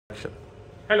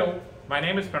Hello, my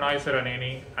name is Prannoy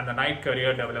Suraneni and the Night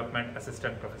Career Development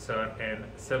Assistant Professor in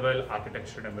Civil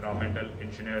Architecture and Environmental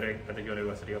Engineering at the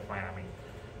University of Miami.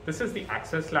 This is the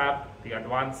Access Lab, the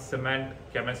Advanced Cement,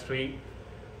 Chemistry,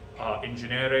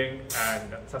 Engineering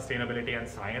and Sustainability and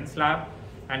Science Lab.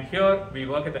 And here we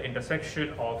work at the intersection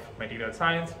of material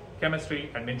science,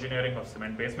 chemistry and engineering of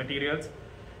cement-based materials.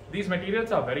 These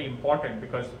materials are very important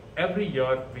because every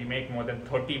year we make more than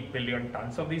 30 billion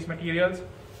tons of these materials.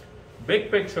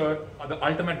 Big picture, the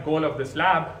ultimate goal of this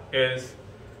lab is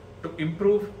to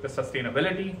improve the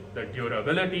sustainability, the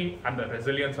durability, and the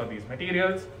resilience of these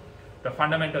materials. The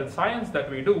fundamental science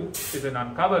that we do is in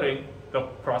uncovering the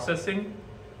processing,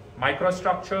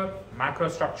 microstructure,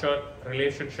 macrostructure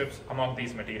relationships among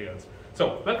these materials.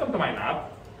 So, welcome to my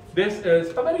lab. This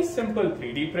is a very simple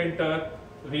 3D printer.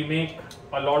 We make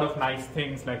a lot of nice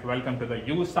things like welcome to the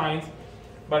U signs,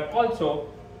 but also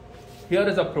here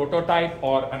is a prototype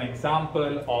or an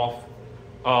example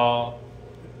of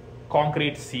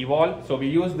concrete seawall. So we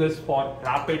use this for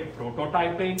rapid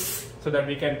prototyping so that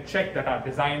we can check that our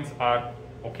designs are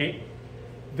okay.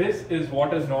 This is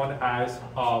what is known as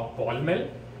a ball mill.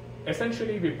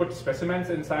 Essentially, we put specimens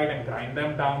inside and grind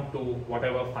them down to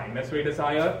whatever fineness we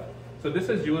desire. So this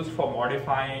is used for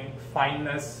modifying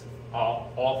fineness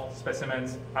of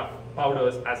specimens,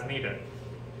 powders as needed.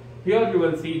 Here you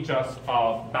will see just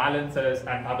balances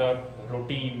and other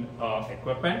routine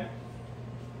equipment.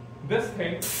 This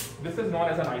is known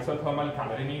as an isothermal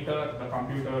calorimeter. The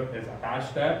computer is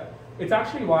attached there. It's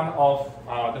actually one of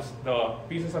the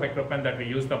pieces of equipment that we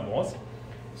use the most.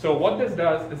 So what this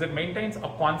does is it maintains a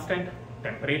constant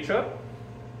temperature,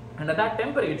 and at that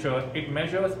temperature it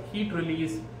measures heat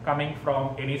release coming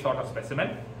from any sort of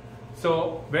specimen.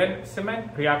 So when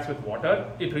cement reacts with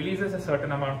water, it releases a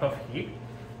certain amount of heat,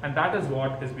 and that is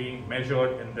what is being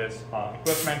measured in this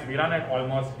equipment. We run it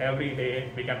almost every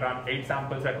day. We can run 8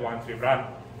 samples at once. We've run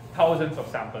thousands of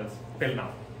samples till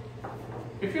now.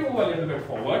 If you move a little bit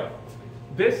forward,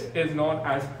 this is known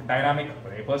as dynamic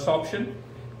vapor sorption.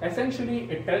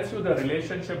 Essentially, it tells you the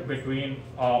relationship between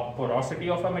porosity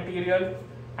of a material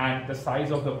and the size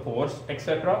of the pores,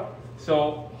 etc.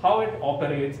 So how it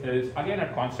operates is, again,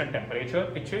 at constant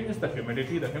temperature. It changes the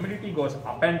humidity. The humidity goes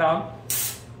up and down.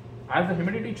 As the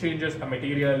humidity changes, a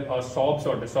material sorbs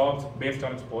or dissorbs based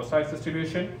on its pore size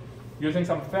distribution. Using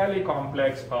some fairly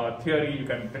complex theory, you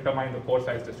can determine the pore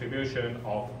size distribution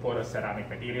of porous ceramic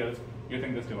materials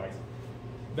using this device.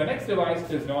 The next device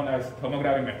is known as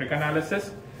thermogravimetric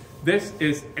analysis. This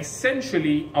is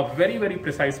essentially a very, very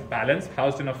precise balance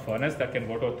housed in a furnace that can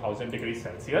go to 1000 degrees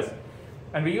Celsius.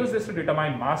 And we use this to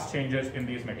determine mass changes in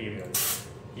these materials.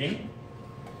 Ying?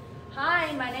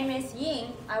 Hi, my name is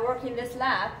Ying. I work in this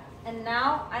lab, and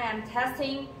now I am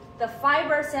testing the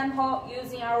fiber sample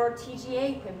using our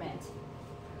TGA equipment.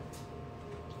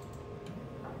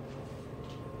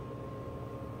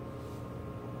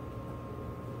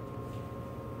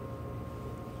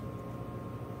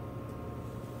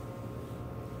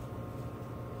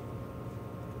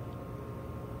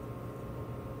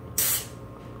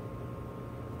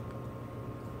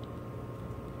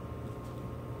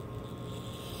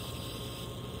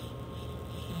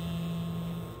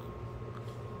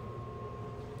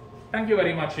 Thank you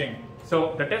very much, Ying.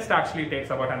 So the test actually takes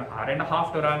about an hour and a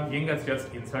half to run. Ying has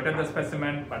just inserted the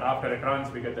specimen, but after it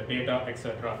runs, we get the data,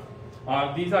 etc.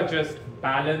 These are just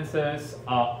balances,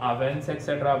 ovens,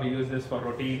 etc. We use this for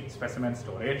routine specimen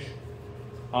storage.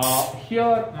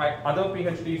 Here, my other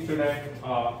PhD student,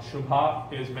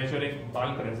 Shubha, is measuring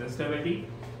bulk resistivity.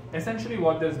 Essentially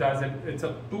what this does, it's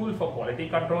a tool for quality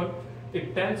control.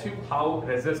 It tells you how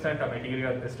resistant a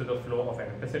material is to the flow of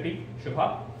electricity.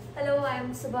 Shubha? Hello,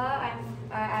 I'm Subha.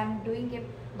 I'm doing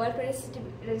a bulk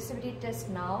resistivity test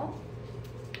now.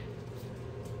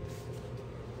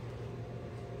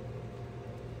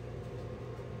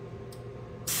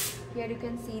 Here you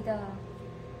can see the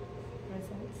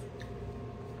results.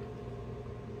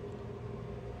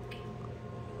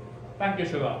 Thank you,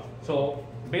 Shubha. So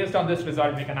based on this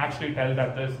result, we can actually tell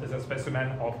that this is a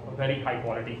specimen of very high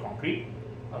quality concrete.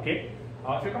 Okay.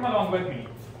 If you come along with me,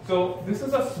 so this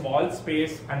is a small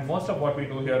space, and most of what we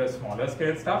do here is smaller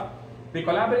scale stuff. We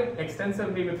collaborate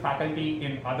extensively with faculty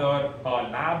in other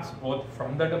labs, both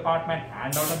from the department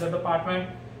and out of the department,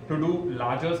 to do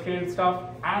larger scale stuff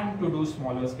and to do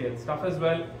smaller scale stuff as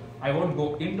well. I won't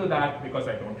go into that because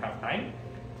I don't have time.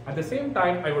 At the same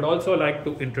time, I would also like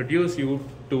to introduce you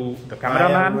to the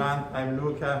cameraman. Hi everyone, I'm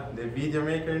Luca, the video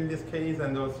maker in this case,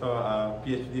 and also a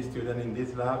PhD student in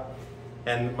this lab.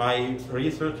 And my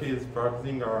research is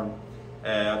focusing on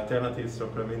alternative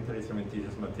supplementary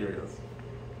cementitious materials.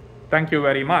 Thank you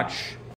very much.